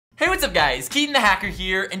What's up guys, Keaton the Hacker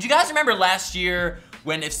here, and do you guys remember last year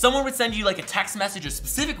when if someone would send you like a text message, a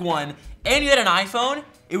specific one, and you had an iPhone,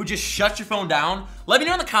 it would just shut your phone down? Let me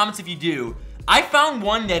know in the comments if you do. I found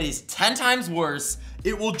one that is 10 times worse.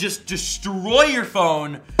 It will just destroy your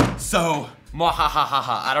phone, so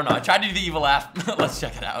mwahahaha. I don't know, I tried to do the evil laugh. Let's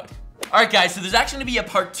check it out. Alright guys, so there's actually gonna be a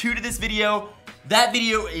part 2 to this video. That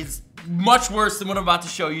video is much worse than what I'm about to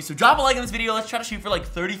show you, so drop a like on this video. Let's try to shoot for like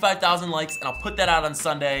 35,000 likes, and I'll put that out on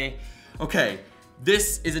Sunday. Okay,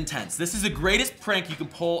 this is intense. This is the greatest prank you can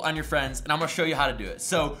pull on your friends, and I'm gonna show you how to do it.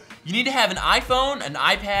 So you need to have an iPhone, an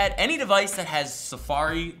iPad, any device that has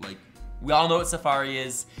Safari, like we all know what Safari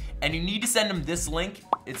is, and you need to send them this link.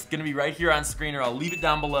 It's gonna be right here on screen, or I'll leave it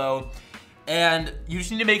down below. And you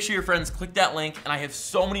just need to make sure your friends click that link, and I have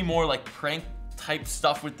so many more like prank type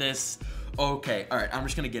stuff with this. Okay, all right, I'm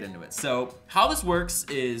just gonna get into it. So how this works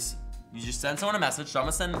is you just send someone a message. So I'm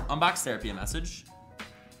gonna send Unbox Therapy a message.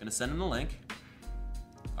 I'm gonna send them the link.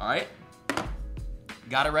 All right,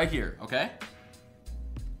 got it right here, okay?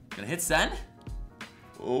 Gonna hit send.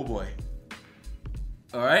 Oh boy.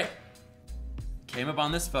 All right, came up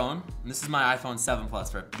on this phone. And this is my iPhone 7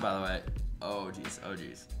 Plus, by the way. Oh geez, oh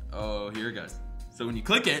geez. Oh, here it goes. So when you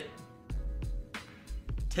click it,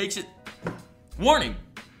 takes it, warning,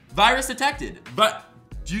 virus detected. But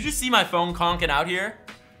do you just see my phone conking out here?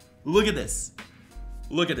 Look at this.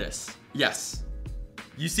 Look at this. Yes.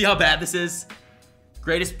 You see how bad this is?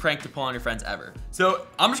 Greatest prank to pull on your friends ever. So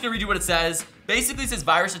I'm just gonna read you what it says. Basically it says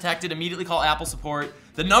virus detected, immediately call Apple support.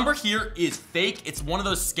 The number here is fake. It's one of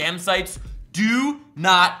those scam sites. Do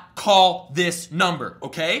not call this number,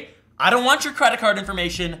 okay? I don't want your credit card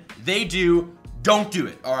information. They do. Don't do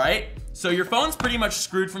it, all right? So your phone's pretty much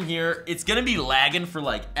screwed from here. It's gonna be lagging for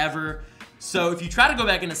like ever. So if you try to go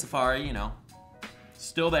back into Safari, you know,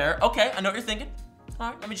 still there. Okay, I know what you're thinking. All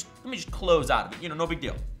right, let me just close out of it. You know, no big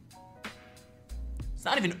deal. It's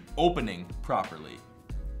not even opening properly.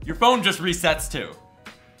 Your phone just resets too.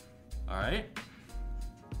 All right.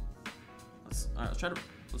 Let's try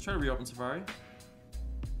to reopen Safari.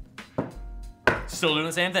 Still doing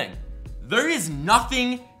the same thing. There is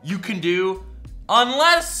nothing you can do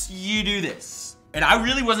unless you do this. And I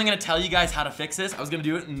really wasn't gonna tell you guys how to fix this. I was gonna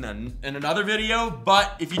do it in another video,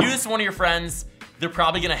 but if you do this to one of your friends, they're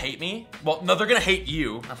probably gonna hate me. Well, no, they're gonna hate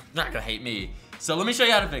you. They're not gonna hate me. So let me show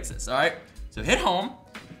you how to fix this, all right? So hit home.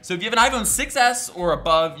 So if you have an iPhone 6S or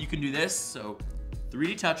above, you can do this. So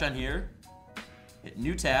 3D touch on here, hit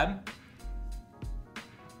new tab.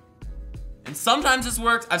 And sometimes this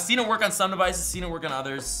works. I've seen it work on some devices, seen it work on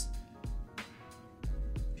others.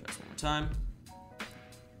 Try this one more time.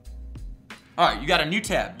 All right, you got a new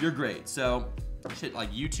tab, you're great. So hit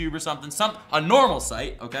like YouTube or something, a normal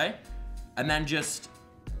site, okay? And then just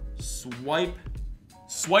swipe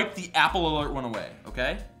the Apple alert one away,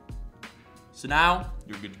 okay? So now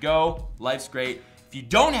you're good to go, life's great. If you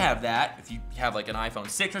don't have that, if you have like an iPhone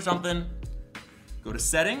 6 or something, go to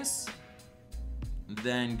settings,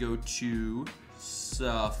 then go to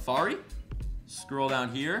Safari, scroll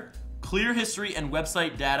down here, clear history and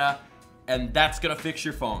website data, and that's gonna fix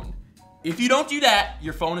your phone. If you don't do that,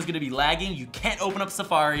 your phone is gonna be lagging, you can't open up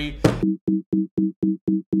Safari.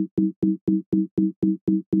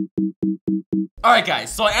 All right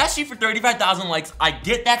guys, so I asked you for 35,000 likes. I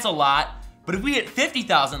get that's a lot, but if we hit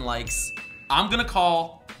 50,000 likes, I'm gonna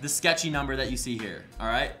call the sketchy number that you see here, all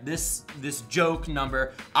right? This joke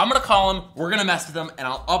number. I'm gonna call him, we're gonna mess with him, and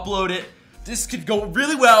I'll upload it. This could go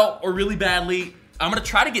really well or really badly. I'm gonna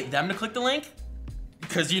try to get them to click the link,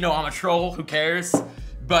 because you know I'm a troll, who cares?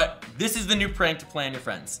 But this is the new prank to play on your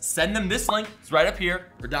friends. Send them this link, it's right up here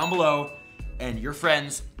or down below, and your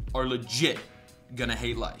friends are legit gonna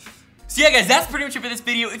hate life. So yeah guys, that's pretty much it for this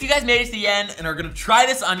video. If you guys made it to the end and are gonna try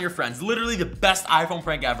this on your friends, literally the best iPhone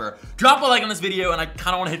prank ever, drop a like on this video, and I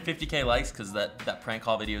kinda wanna hit 50K likes because that prank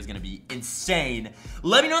call video is gonna be insane.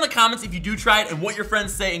 Let me know in the comments if you do try it and what your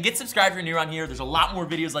friends say, and get subscribed if you're new on here. There's a lot more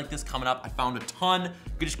videos like this coming up. I found a ton. You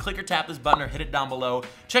can just click or tap this button or hit it down below.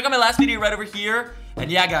 Check out my last video right over here,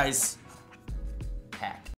 and yeah guys,